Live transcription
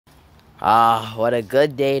Ah, what a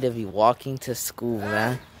good day to be walking to school,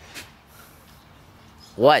 man.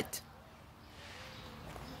 What?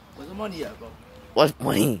 Where's the money at, bro? What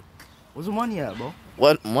money? Where's the money at, bro?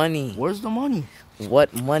 What money? Where's the money?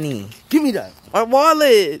 What money? Give me that. My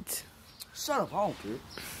wallet. Shut up, I don't care.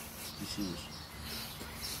 You serious?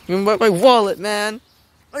 Give me my wallet, man.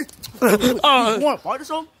 Hey, you want to fight or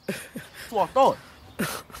something? That's what I thought.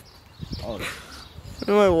 Oh, Give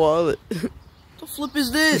me my wallet. the flip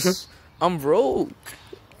is this? I'm broke.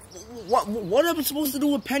 What am I supposed to do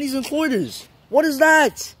with pennies and quarters? What is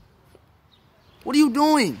that? What are you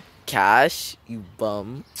doing? Cash, you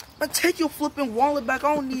bum. Man, take your flipping wallet back.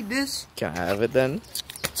 I don't need this. Can I have it then?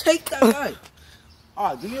 Take that back.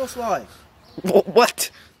 Alright, give me your slides.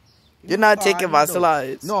 What? You're not Alright, taking I my need those.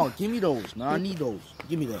 slides. No, give me those. Man, I need those.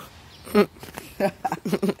 Give me that.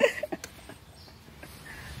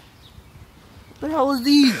 What the hell is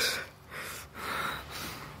these?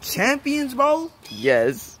 Champions, bro?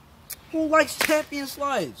 Yes. Who likes champion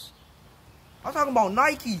slides? I'm talking about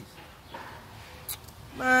Nikes.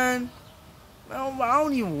 Man, I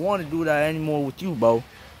don't even want to do that anymore with you, bro.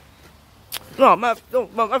 No, man,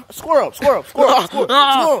 squirrel.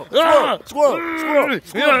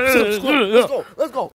 Let's go.